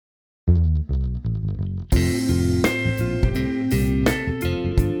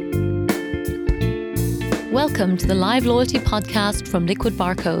Welcome to the Live Loyalty Podcast from Liquid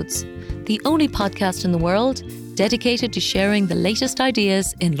Barcodes, the only podcast in the world dedicated to sharing the latest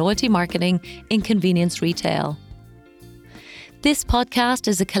ideas in loyalty marketing in convenience retail. This podcast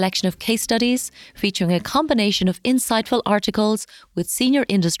is a collection of case studies featuring a combination of insightful articles with senior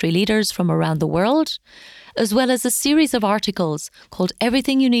industry leaders from around the world, as well as a series of articles called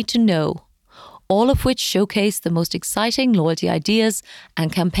Everything You Need to Know, all of which showcase the most exciting loyalty ideas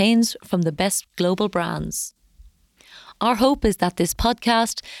and campaigns from the best global brands. Our hope is that this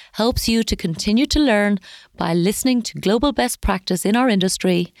podcast helps you to continue to learn by listening to global best practice in our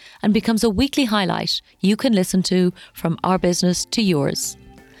industry and becomes a weekly highlight you can listen to from our business to yours.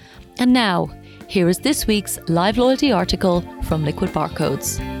 And now, here is this week's Live Loyalty article from Liquid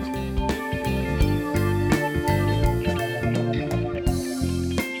Barcodes.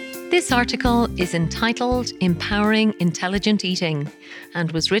 This article is entitled Empowering Intelligent Eating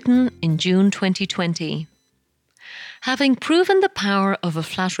and was written in June 2020. Having proven the power of a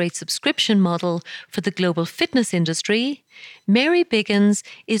flat rate subscription model for the global fitness industry, Mary Biggins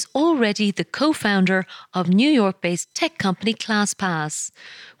is already the co-founder of New York-based tech company ClassPass,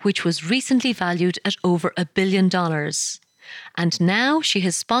 which was recently valued at over $1 billion. And now she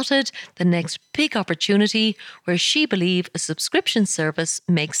has spotted the next big opportunity where she believes a subscription service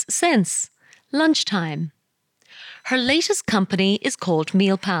makes sense: lunchtime. Her latest company is called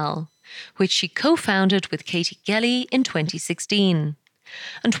MealPal, which she co-founded with Katie Gelly in 2016.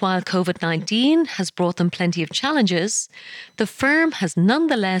 And while COVID-19 has brought them plenty of challenges, the firm has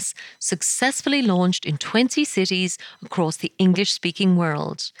nonetheless successfully launched in 20 cities across the English-speaking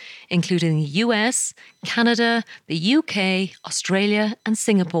world, including the US, Canada, the UK, Australia, and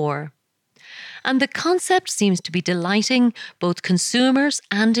Singapore. And the concept seems to be delighting both consumers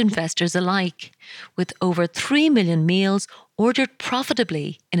and investors alike, with over 3 million meals ordered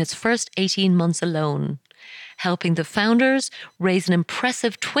profitably in its first 18 months alone, helping the founders raise an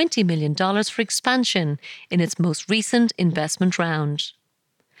impressive $20 million for expansion in its most recent investment round.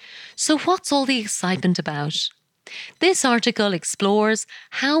 So what's all the excitement about? This article explores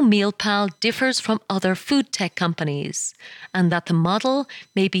how MealPal differs from other food tech companies, and that the model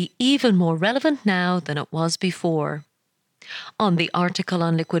may be even more relevant now than it was before. On the article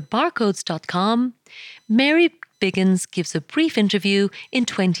on liquidbarcodes.com, Mary Biggins gives a brief interview in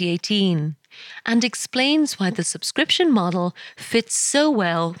 2018 and explains why the subscription model fits so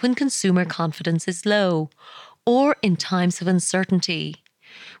well when consumer confidence is low or in times of uncertainty,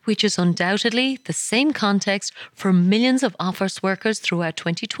 which is undoubtedly the same context for millions of office workers throughout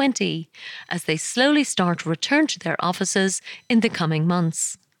 2020 as they slowly start to return to their offices in the coming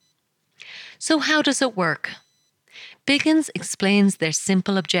months. So how does it work? Biggins explains their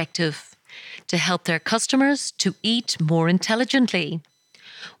simple objective: to help their customers to eat more intelligently.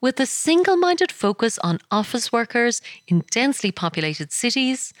 With a single-minded focus on office workers in densely populated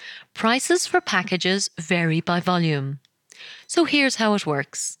cities, prices for packages vary by volume. So here's how it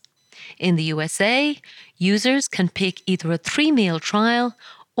works. In the USA, users can pick either a 3-meal trial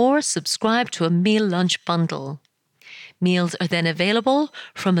or subscribe to a meal lunch bundle. Meals are then available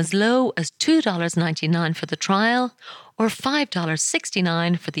from as low as $2.99 for the trial or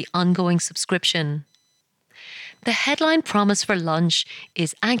 $5.69 for the ongoing subscription. The headline promise for lunch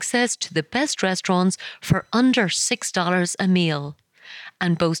is access to the best restaurants for under $6 a meal,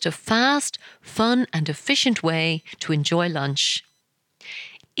 and boast a fast, fun, and efficient way to enjoy lunch.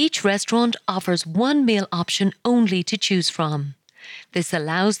 Each restaurant offers one meal option only to choose from. This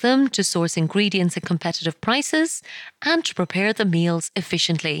allows them to source ingredients at competitive prices and to prepare the meals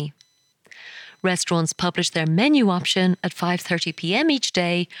efficiently. Restaurants publish their menu option at 5:30 p.m. each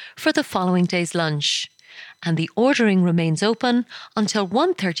day for the following day's lunch, and the ordering remains open until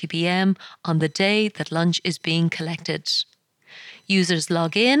 1:30 p.m. on the day that lunch is being collected. Users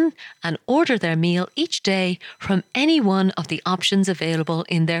log in and order their meal each day from any one of the options available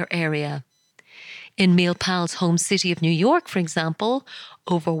in their area. In MealPal's home city of New York, for example,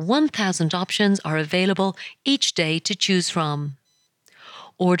 over 1,000 options are available each day to choose from.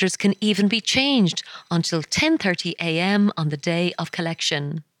 Orders can even be changed until 10:30 a.m. on the day of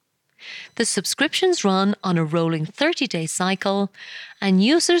collection. The subscriptions run on a rolling 30-day cycle, and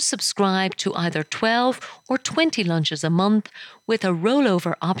users subscribe to either 12 or 20 lunches a month, with a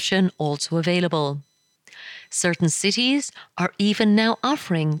rollover option also available. Certain cities are even now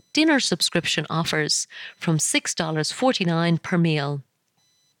offering dinner subscription offers from $6.49 per meal.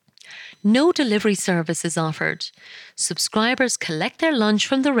 No delivery service is offered. Subscribers collect their lunch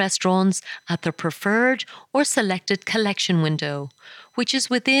from the restaurants at their preferred or selected collection window, which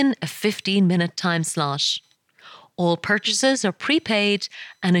is within a 15-minute time slot. All purchases are prepaid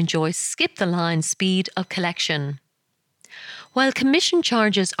and enjoy skip-the-line speed of collection. While commission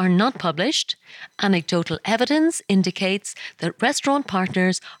charges are not published, anecdotal evidence indicates that restaurant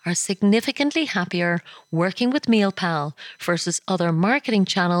partners are significantly happier working with MealPal versus other marketing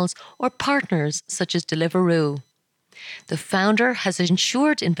channels or partners such as Deliveroo. The founder has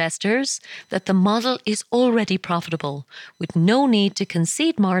assured investors that the model is already profitable, with no need to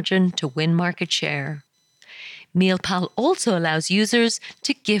concede margin to win market share. MealPal also allows users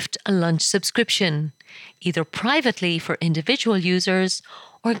to gift a lunch subscription, either privately for individual users,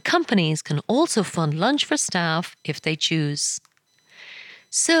 or companies can also fund lunch for staff if they choose.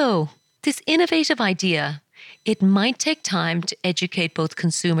 So, this innovative idea, it might take time to educate both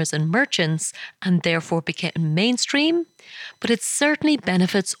consumers and merchants and therefore become mainstream, but it certainly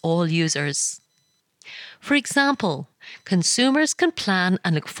benefits all users. For example, consumers can plan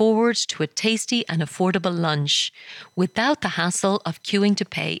and look forward to a tasty and affordable lunch without the hassle of queuing to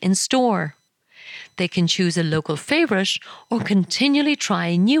pay in store. They can choose a local favourite or continually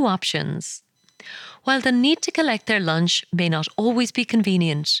try new options. While the need to collect their lunch may not always be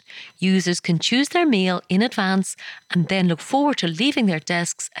convenient, users can choose their meal in advance and then look forward to leaving their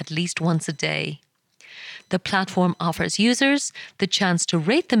desks at least once a day. The platform offers users the chance to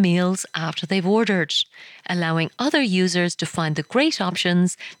rate the meals after they've ordered, allowing other users to find the great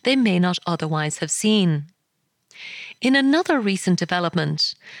options they may not otherwise have seen. In another recent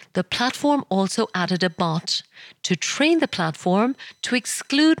development, the platform also added a bot to train the platform to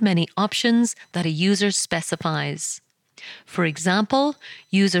exclude many options that a user specifies. For example,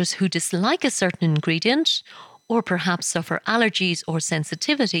 users who dislike a certain ingredient or perhaps suffer allergies or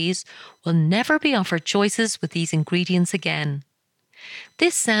sensitivities will never be offered choices with these ingredients again.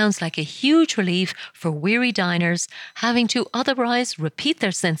 This sounds like a huge relief for weary diners having to otherwise repeat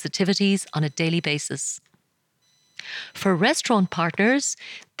their sensitivities on a daily basis. For restaurant partners,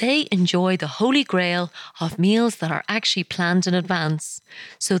 they enjoy the holy grail of meals that are actually planned in advance,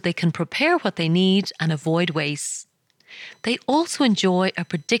 so they can prepare what they need and avoid waste. They also enjoy a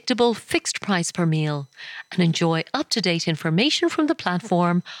predictable fixed price per meal and enjoy up-to-date information from the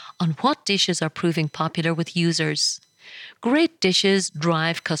platform on what dishes are proving popular with users. Great dishes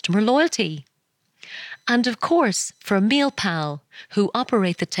drive customer loyalty. And of course, for MealPal, who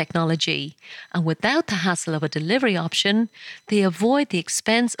operate the technology, and without the hassle of a delivery option, they avoid the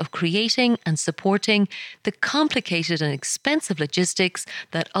expense of creating and supporting the complicated and expensive logistics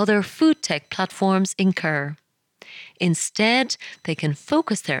that other food tech platforms incur. Instead, they can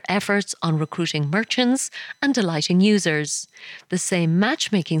focus their efforts on recruiting merchants and delighting users, the same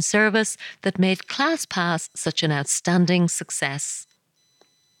matchmaking service that made ClassPass such an outstanding success.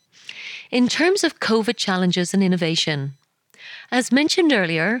 In terms of COVID challenges and innovation, as mentioned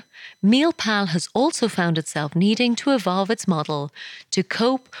earlier, MealPal has also found itself needing to evolve its model to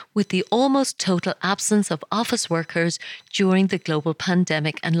cope with the almost total absence of office workers during the global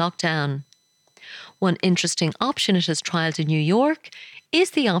pandemic and lockdown. One interesting option it has trialled in New York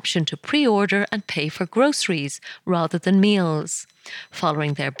is the option to pre-order and pay for groceries rather than meals,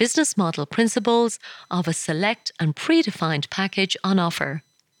 following their business model principles of a select and predefined package on offer.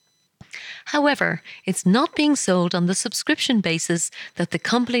 However, it's not being sold on the subscription basis that the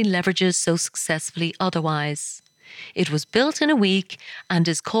company leverages so successfully otherwise. It was built in a week and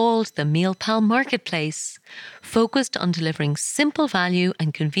is called the MealPal Marketplace, focused on delivering simple value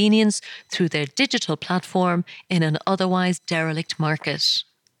and convenience through their digital platform in an otherwise derelict market.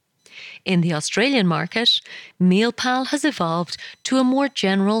 In the Australian market, MealPal has evolved to a more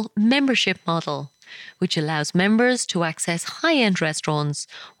general membership model, which allows members to access high-end restaurants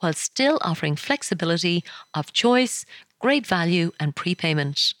while still offering flexibility of choice, great value and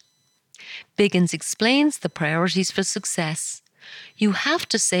prepayment. Biggins explains the priorities for success. You have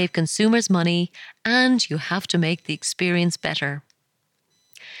to save consumers money and you have to make the experience better.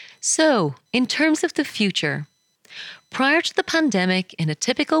 So, in terms of the future, prior to the pandemic, in a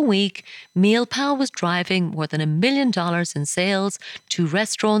typical week, MealPal was driving more than $1 million in sales to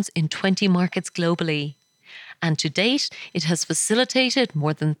restaurants in 20 markets globally. And to date, it has facilitated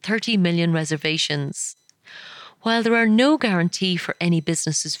more than 30 million reservations. While there are no guarantee for any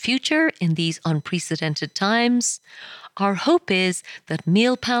business's future in these unprecedented times, our hope is that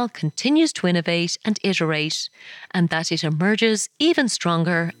MealPal continues to innovate and iterate, and that it emerges even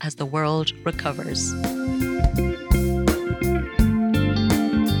stronger as the world recovers.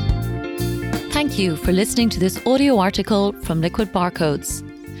 Thank you for listening to this audio article from Liquid Barcodes.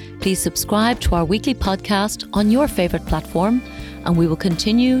 Please subscribe to our weekly podcast on your favourite platform, and we will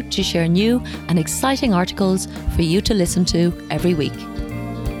continue to share new and exciting articles for you to listen to every week.